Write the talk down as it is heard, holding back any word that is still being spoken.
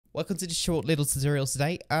Welcome to this short little tutorial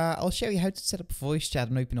today. I'll show you how to set up a voice chat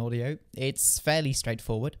on OpenAudio. It's fairly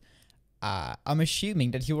straightforward. I'm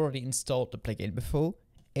assuming that you already installed the plugin before.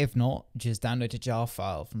 If not, just download a jar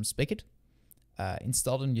file from Spigot,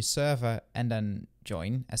 install it on your server, and then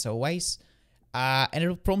join as always. And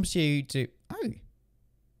it'll prompt you to... Oh,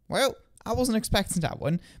 well, I wasn't expecting that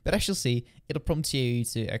one, but as you'll see, it'll prompt you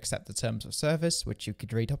to accept the terms of service, which you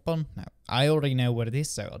could read up on. Now, I already know what it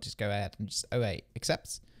is, so I'll just go ahead and just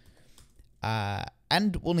accept.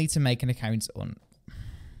 And we'll need to make an account on...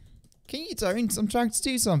 Can you don't? I'm trying to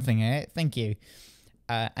do something here. Thank you.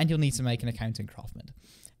 And you'll need to make an account in Craftman.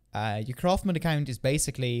 Your Craftman account is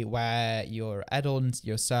basically where your add-ons,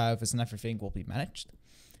 your servers, and everything will be managed.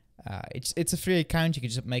 It's a free account you can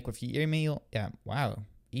just make with your email. Yeah, wow.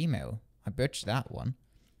 Email. I butchered that one.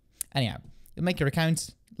 Anyhow, you'll make your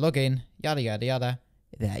account, log in, yada, yada, yada.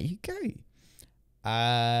 There you go.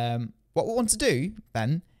 What we want to do,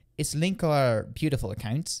 then, is link our beautiful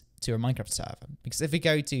account to our Minecraft server. Because if we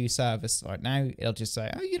go to service right now, it'll just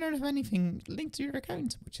say, oh, you don't have anything linked to your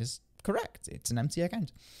account, which is correct. It's an empty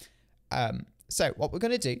account. So what we're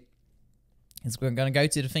going to do is we're going to go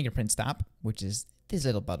to the fingerprints tab, which is this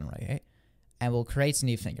little button right here, and we'll create a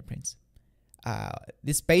new fingerprint.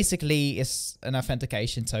 This basically is an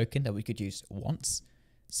authentication token that we could use once.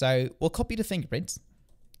 So we'll copy the fingerprint,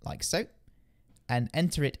 like so, and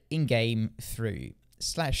enter it in-game through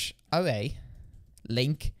 /OA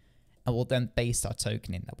link, and we'll then paste our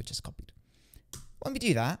token in that we just copied. When we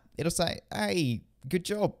do that, it'll say, hey, good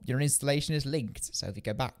job, your installation is linked. So if we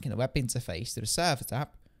go back in the web interface to the server tab,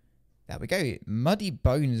 there we go, Muddy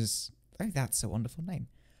Bones. Oh, that's a wonderful name.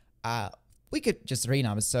 We could just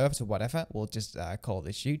rename the server to whatever. We'll just call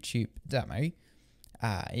this YouTube demo.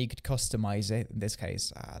 You could customize it. In this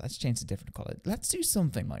case, let's change a different color. Let's do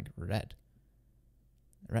something like red.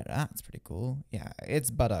 Red, that's pretty cool. Yeah, it's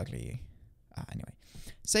but ugly. Anyway,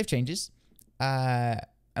 save changes. And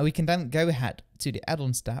we can then go ahead to the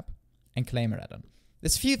add-ons tab and claim our add-on.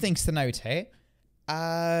 There's a few things to note here.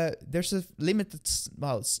 There's a limited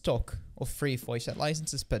stock of free voice chat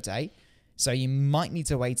licenses per day, so you might need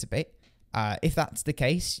to wait a bit. If that's the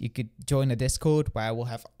case, you could join a Discord where we'll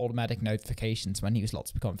have automatic notifications when new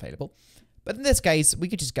slots become available. But in this case, we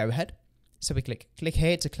could just go ahead. So we click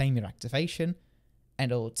here to claim your activation,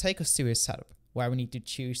 and it'll take us to a setup where we need to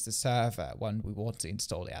choose the server when we want to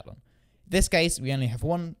install the add-on. In this case, we only have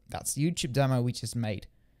one. That's the YouTube demo we just made.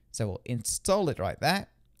 So we'll install it right there,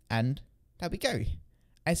 and there we go.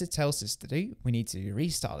 As it tells us to do, we need to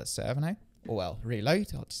restart the server now. Or well, reload.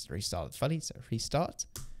 I'll just restart it fully, so restart.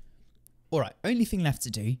 Alright, only thing left to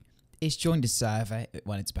do is join the server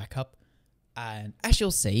when it's back up. And as you'll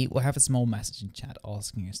see, we'll have a small message in chat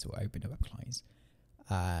asking us to open the web clients.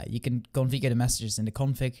 You can configure the messages in the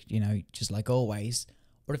config, you know, just like always.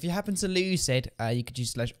 Or if you happen to lose it, you could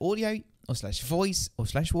use /audio or /voice or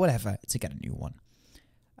 /whatever to get a new one.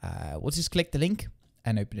 We'll just click the link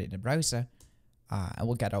and open it in the browser, and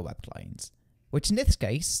we'll get our web clients. Which in this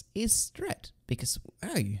case is Thread, because,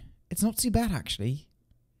 oh, it's not too bad actually.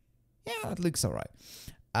 Yeah, it looks alright.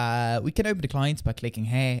 We can open the client by clicking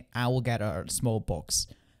here, and we'll get our small box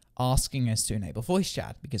asking us to enable voice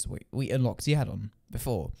chat because we unlocked the add-on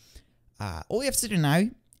before. All we have to do now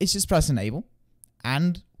is just press enable,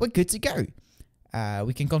 and we're good to go.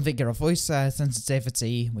 We can configure our voice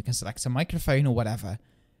sensitivity, we can select a microphone or whatever.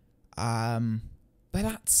 But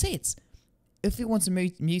that's it. If we want to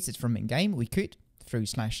mute it from in-game, we could through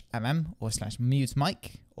 /mm or /mute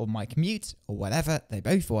mic or mic mute or whatever. They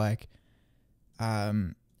both work.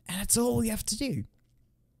 And that's all we have to do.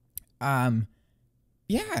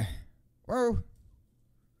 Yeah. Well,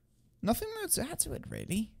 nothing more to add to it,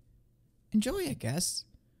 really. Enjoy, I guess.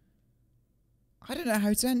 I don't know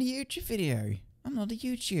how to end a YouTube video. I'm not a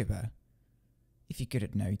YouTuber. If you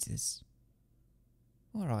couldn't notice.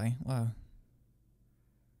 Alright, well.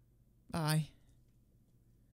 Bye.